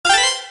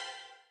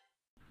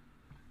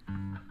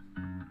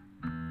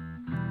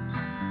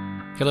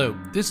Hello,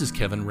 this is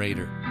Kevin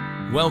Rader.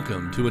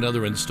 Welcome to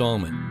another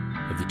installment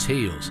of the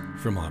Tales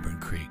from Auburn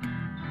Creek.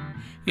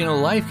 You know,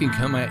 life can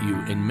come at you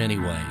in many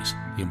ways.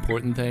 The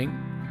important thing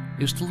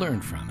is to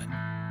learn from it.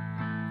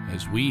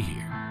 As we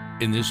hear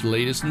in this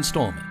latest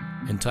installment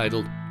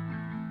entitled,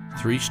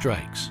 3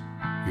 Strikes,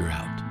 You're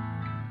Out.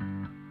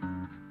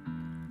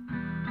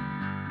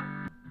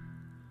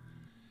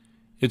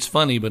 It's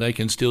funny, but I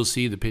can still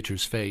see the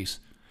pitcher's face,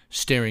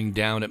 staring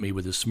down at me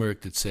with a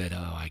smirk that said,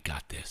 "Oh, I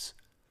got this."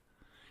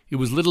 It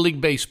was Little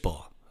League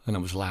Baseball, and I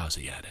was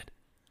lousy at it.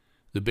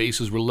 The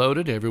bases were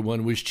loaded,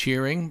 everyone was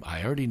cheering.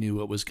 I already knew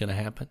what was going to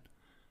happen,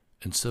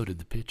 and so did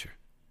the pitcher.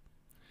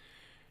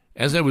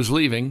 As I was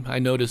leaving, I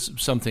noticed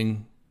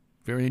something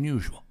very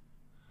unusual.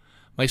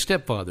 My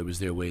stepfather was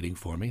there waiting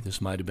for me. This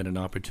might have been an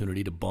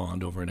opportunity to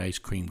bond over an ice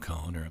cream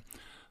cone or a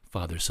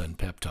father-son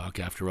pep talk.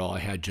 After all, I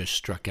had just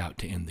struck out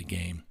to end the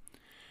game.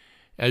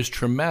 As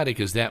traumatic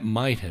as that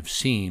might have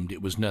seemed,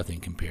 it was nothing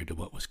compared to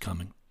what was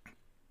coming.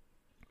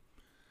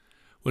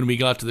 When we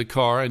got to the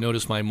car, I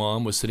noticed my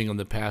mom was sitting on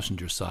the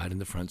passenger side in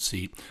the front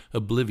seat,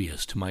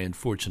 oblivious to my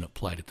unfortunate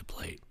plight at the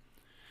plate.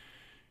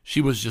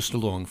 She was just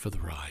along for the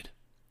ride.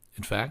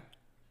 In fact,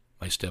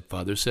 my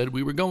stepfather said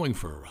we were going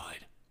for a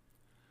ride.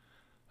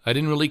 I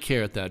didn't really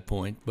care at that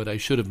point, but I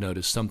should have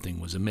noticed something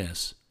was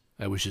amiss.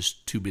 I was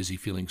just too busy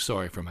feeling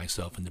sorry for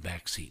myself in the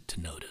back seat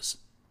to notice.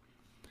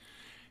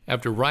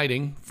 After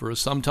riding for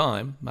some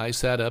time, I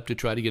sat up to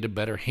try to get a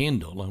better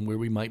handle on where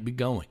we might be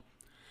going.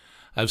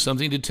 "I have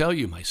something to tell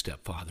you," my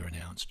stepfather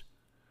announced.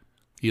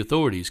 "The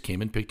authorities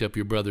came and picked up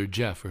your brother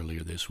Jeff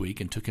earlier this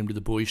week and took him to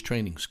the boys'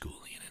 training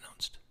school," he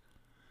announced.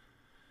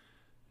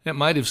 It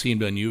might have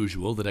seemed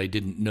unusual that I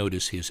didn't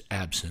notice his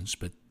absence,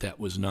 but that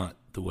was not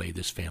the way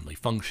this family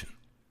functioned.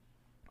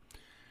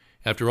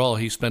 After all,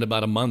 he spent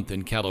about a month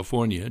in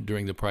California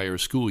during the prior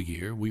school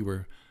year. We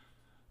were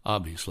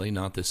obviously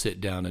not the sit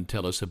down and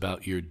tell us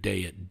about your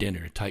day at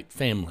dinner type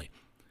family.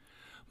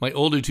 My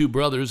older 2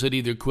 brothers had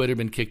either quit or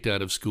been kicked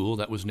out of school.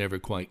 That was never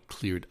quite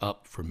cleared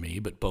up for me,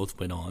 but both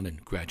went on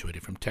and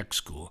graduated from tech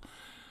school.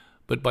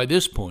 But by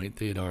this point,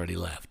 they had already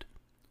left.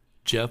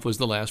 Jeff was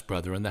the last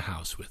brother in the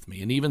house with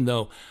me, and even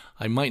though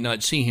I might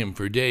not see him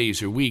for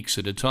days or weeks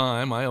at a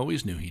time, I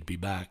always knew he'd be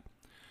back.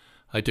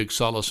 I took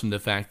solace from the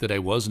fact that I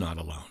was not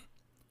alone.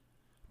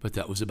 But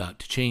that was about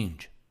to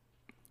change.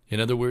 In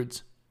other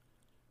words,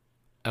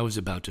 I was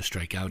about to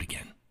strike out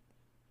again.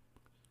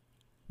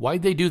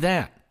 "Why'd they do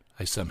that?"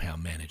 I somehow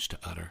managed to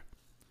utter.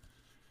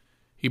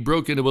 "He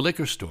broke into a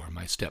liquor store,"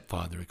 my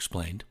stepfather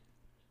explained.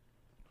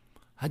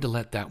 I had to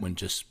let that one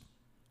just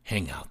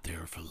hang out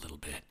there for a little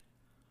bit.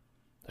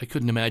 I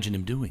couldn't imagine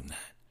him doing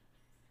that.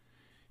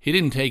 "He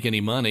didn't take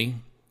any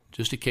money,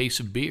 just a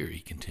case of beer," he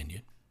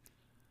continued.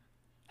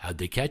 "How'd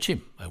they catch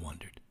him?" I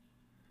wondered.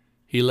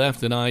 "He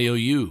left an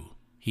IOU,"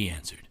 he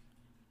answered,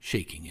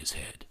 shaking his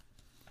head.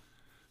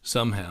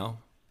 Somehow,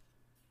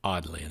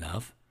 oddly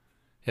enough,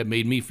 it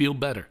made me feel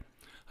better.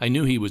 I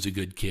knew he was a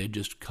good kid,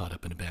 just caught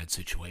up in a bad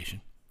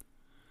situation.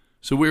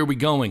 "So where are we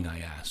going?" I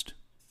asked.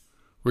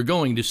 "We're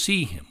going to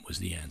see him," was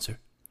the answer.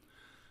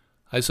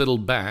 I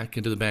settled back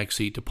into the back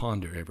seat to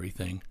ponder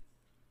everything.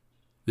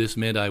 This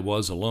meant I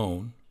was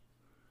alone.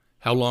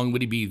 How long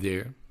would he be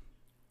there?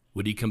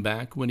 Would he come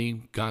back when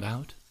he got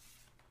out?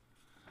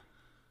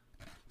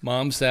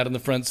 Mom sat in the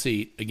front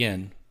seat,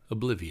 again,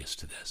 oblivious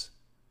to this.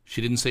 She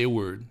didn't say a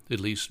word, at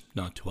least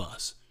not to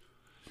us.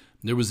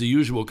 There was the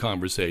usual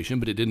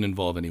conversation, but it didn't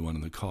involve anyone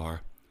in the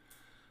car.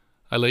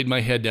 I laid my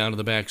head down in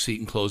the back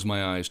seat and closed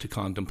my eyes to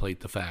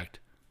contemplate the fact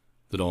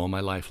that all my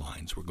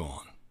lifelines were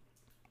gone.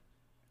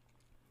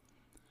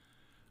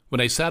 When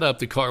I sat up,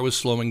 the car was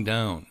slowing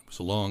down. It was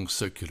a long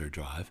circular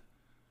drive.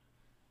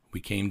 We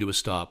came to a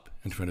stop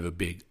in front of a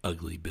big,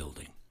 ugly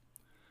building.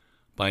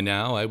 By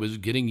now, I was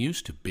getting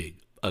used to big,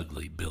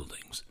 ugly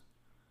buildings.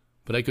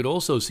 But I could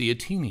also see a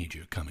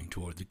teenager coming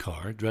toward the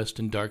car, dressed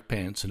in dark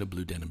pants and a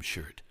blue denim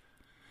shirt.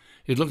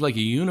 It looked like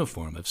a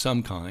uniform of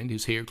some kind,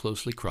 his hair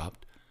closely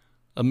cropped,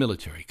 a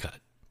military cut.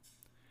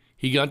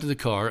 He got to the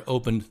car,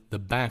 opened the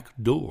back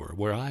door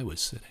where I was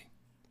sitting.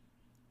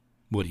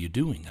 "What are you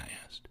doing?" I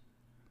asked.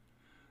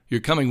 "You're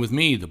coming with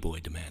me," the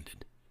boy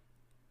demanded.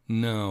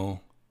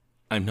 "No,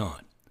 I'm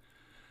not.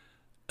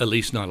 At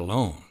least not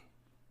alone."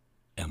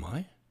 "Am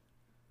I?"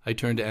 I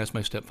turned to ask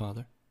my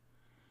stepfather.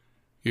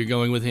 "You're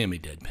going with him," he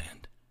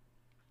deadpanned.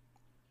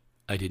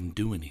 "I didn't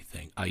do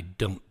anything. I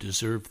don't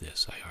deserve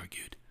this," I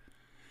argued.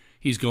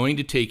 "He's going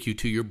to take you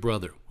to your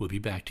brother. We'll be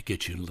back to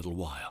get you in a little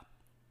while."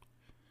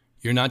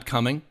 "You're not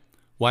coming?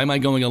 Why am I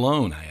going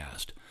alone?" I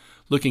asked.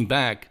 Looking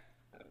back,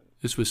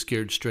 this was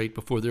scared straight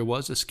before there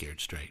was a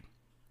scared straight.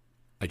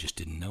 I just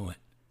didn't know it.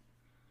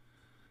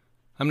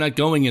 "I'm not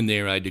going in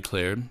there," I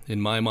declared. In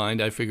my mind,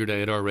 I figured I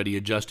had already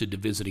adjusted to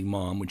visiting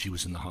Mom when she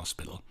was in the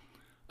hospital.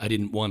 I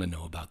didn't want to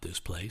know about this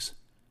place.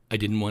 I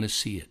didn't want to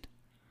see it.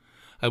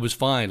 I was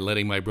fine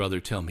letting my brother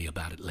tell me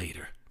about it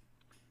later.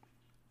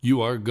 "You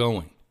are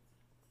going,"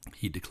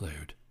 he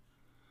declared.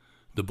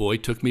 The boy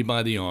took me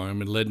by the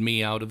arm and led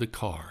me out of the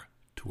car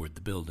toward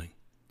the building.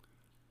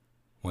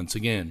 Once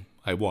again,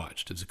 I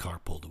watched as the car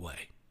pulled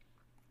away.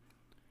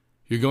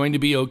 "You're going to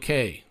be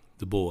okay,"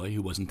 the boy,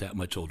 who wasn't that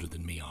much older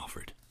than me,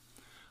 offered.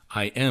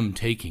 "I am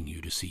taking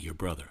you to see your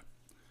brother."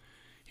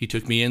 He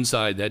took me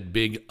inside that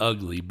big,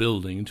 ugly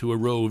building to a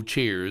row of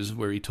chairs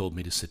where he told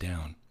me to sit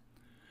down.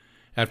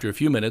 After a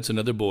few minutes,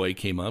 another boy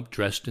came up,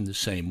 dressed in the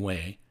same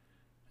way,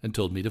 and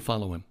told me to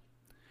follow him.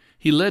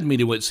 He led me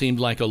to what seemed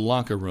like a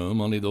locker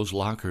room, only those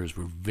lockers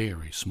were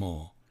very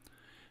small.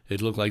 It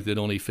looked like they'd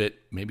only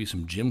fit maybe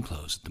some gym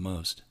clothes at the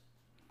most.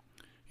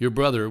 "Your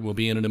brother will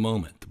be in a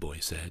moment," the boy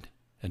said,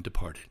 and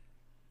departed.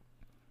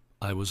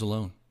 I was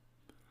alone.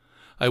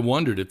 I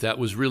wondered if that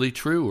was really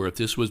true, or if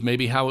this was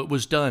maybe how it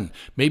was done.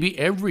 Maybe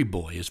every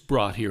boy is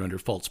brought here under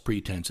false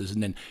pretenses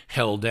and then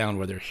held down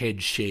with their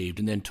heads shaved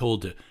and then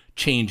told to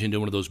change into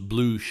one of those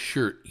blue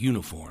shirt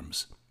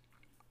uniforms.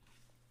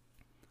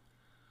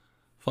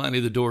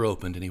 Finally, the door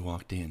opened and he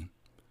walked in.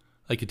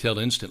 I could tell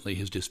instantly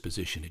his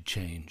disposition had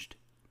changed.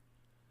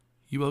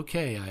 "You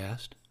okay?" I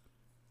asked.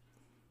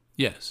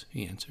 "Yes,"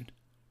 he answered.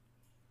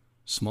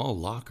 "Small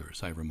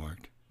lockers," I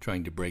remarked,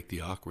 trying to break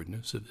the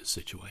awkwardness of this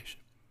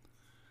situation.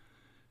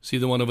 "See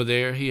the one over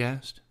there?" he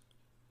asked.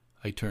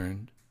 I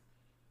turned.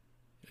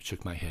 I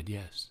shook my head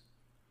yes.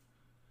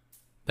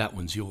 "That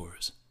one's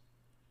yours."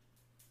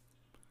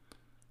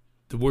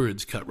 The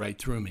words cut right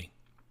through me.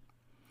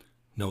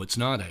 "No, it's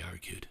not," I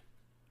argued.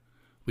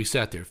 We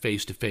sat there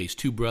face to face,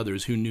 two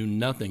brothers who knew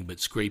nothing but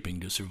scraping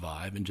to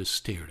survive, and just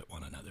stared at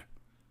one another.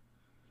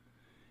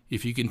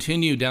 "If you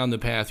continue down the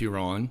path you're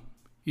on,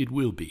 it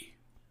will be,"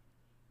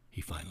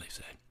 he finally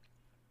said.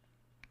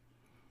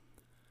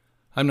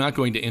 "I'm not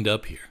going to end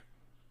up here.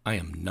 I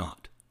am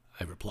not,"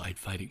 I replied,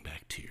 fighting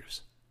back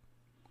tears.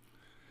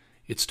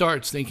 It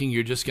starts thinking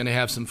you're just going to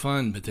have some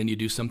fun, but then you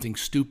do something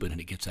stupid and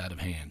it gets out of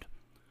hand.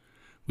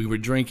 We were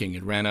drinking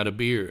and ran out of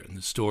beer, and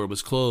the store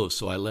was closed,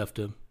 so I left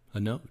a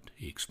note,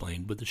 he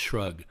explained with a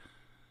shrug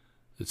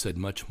that said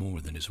much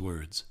more than his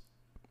words.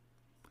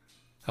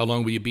 "How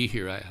long will you be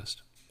here?" I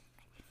asked.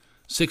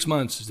 6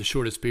 months is the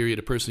shortest period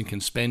a person can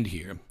spend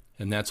here,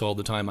 and that's all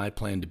the time I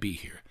plan to be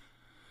here.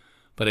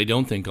 But I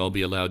don't think I'll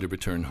be allowed to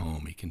return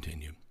home," he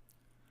continued.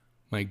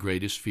 My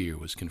greatest fear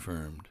was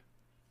confirmed.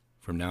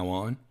 From now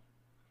on,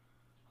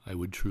 I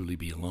would truly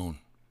be alone.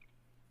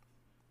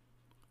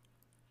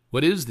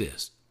 "What is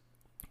this?"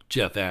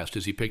 Jeff asked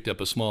as he picked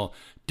up a small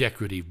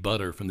decorative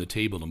butter from the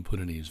table and put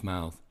it in his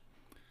mouth.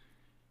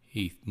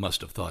 He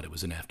must have thought it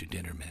was an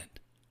after-dinner mint.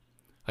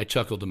 I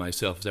chuckled to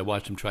myself as I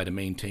watched him try to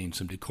maintain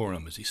some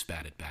decorum as he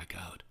spat it back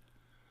out.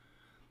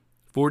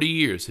 40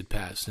 years had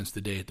passed since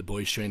the day at the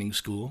boys' training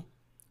school.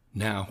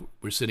 Now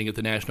we're sitting at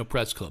the National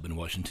Press Club in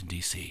Washington,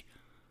 D.C.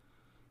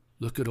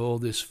 "Look at all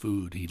this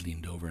food," he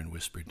leaned over and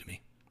whispered to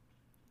me.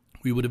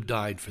 "We would have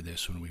died for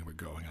this when we were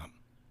growing up."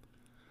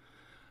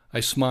 I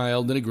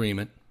smiled in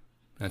agreement.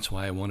 That's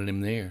why I wanted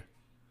him there,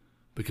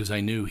 because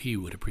I knew he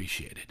would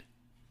appreciate it.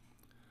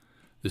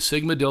 The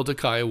Sigma Delta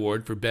Chi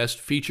Award for Best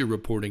Feature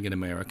Reporting in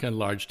America and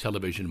Large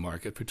Television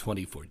Market for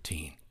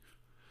 2014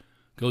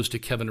 goes to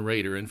Kevin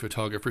Rader and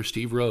photographer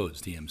Steve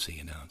Rhodes, the MC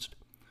announced.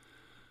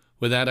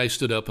 With that, I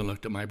stood up and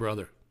looked at my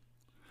brother.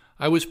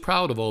 I was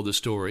proud of all the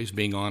stories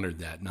being honored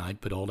that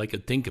night, but all I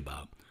could think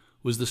about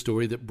was the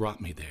story that brought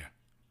me there.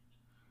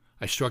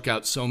 I struck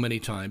out so many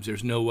times,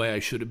 there's no way I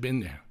should have been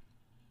there.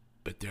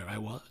 But there I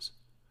was.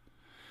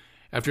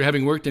 After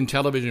having worked in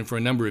television for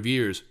a number of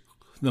years,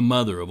 the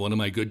mother of one of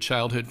my good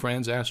childhood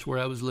friends asked where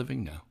I was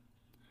living now.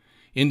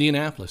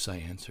 "Indianapolis," I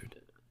answered.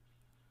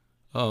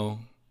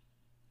 "Oh,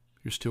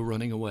 you're still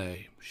running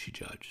away," she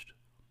judged.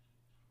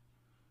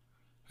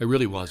 I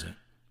really wasn't.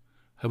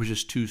 I was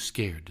just too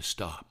scared to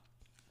stop.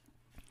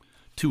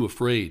 Too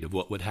afraid of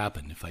what would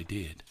happen if I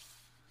did.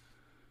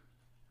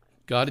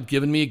 God had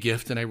given me a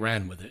gift and I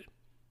ran with it.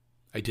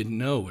 I didn't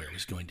know where it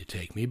was going to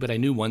take me, but I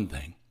knew one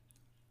thing.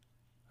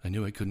 I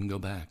knew I couldn't go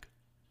back.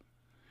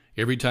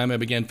 Every time I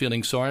began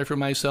feeling sorry for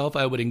myself,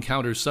 I would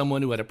encounter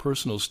someone who had a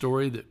personal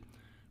story that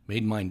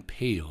made mine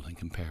pale in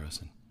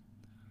comparison.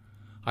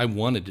 I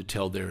wanted to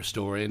tell their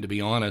story, and to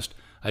be honest,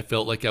 I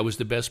felt like I was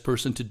the best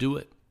person to do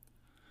it.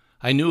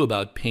 I knew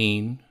about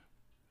pain,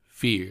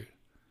 fear,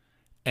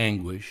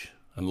 anguish,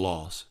 and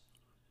loss,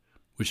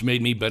 which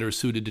made me better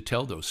suited to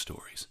tell those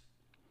stories.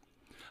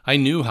 I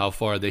knew how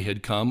far they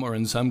had come, or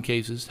in some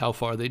cases, how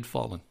far they'd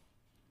fallen.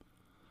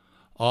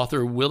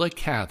 Author Willa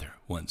Cather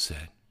once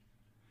said,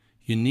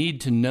 "You need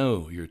to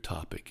know your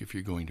topic if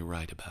you're going to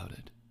write about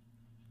it."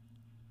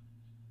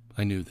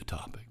 I knew the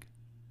topic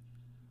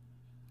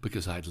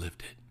because I'd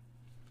lived it.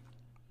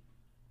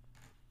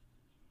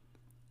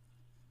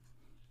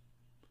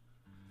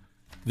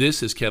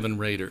 This is Kevin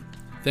Rader.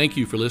 Thank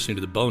you for listening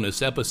to the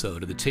bonus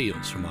episode of the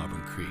Tales from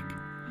Auburn Creek.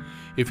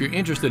 If you're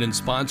interested in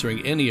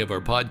sponsoring any of our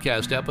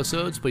podcast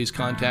episodes, please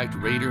contact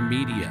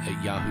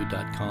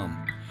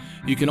RaderMedia@yahoo.com.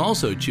 You can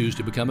also choose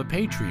to become a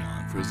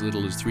Patreon for as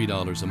little as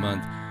 $3 a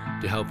month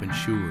to help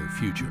ensure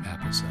future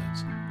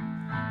episodes.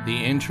 The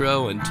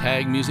intro and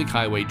tag music,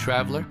 Highway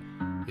Traveler,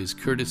 is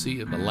courtesy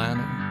of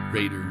Alana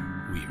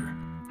Rader Weaver.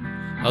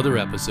 Other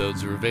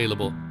episodes are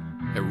available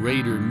at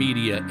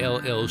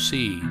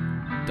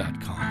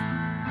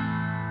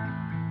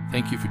RaderMediaLLC.com.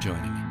 Thank you for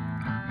joining me.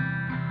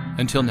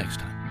 Until next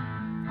time.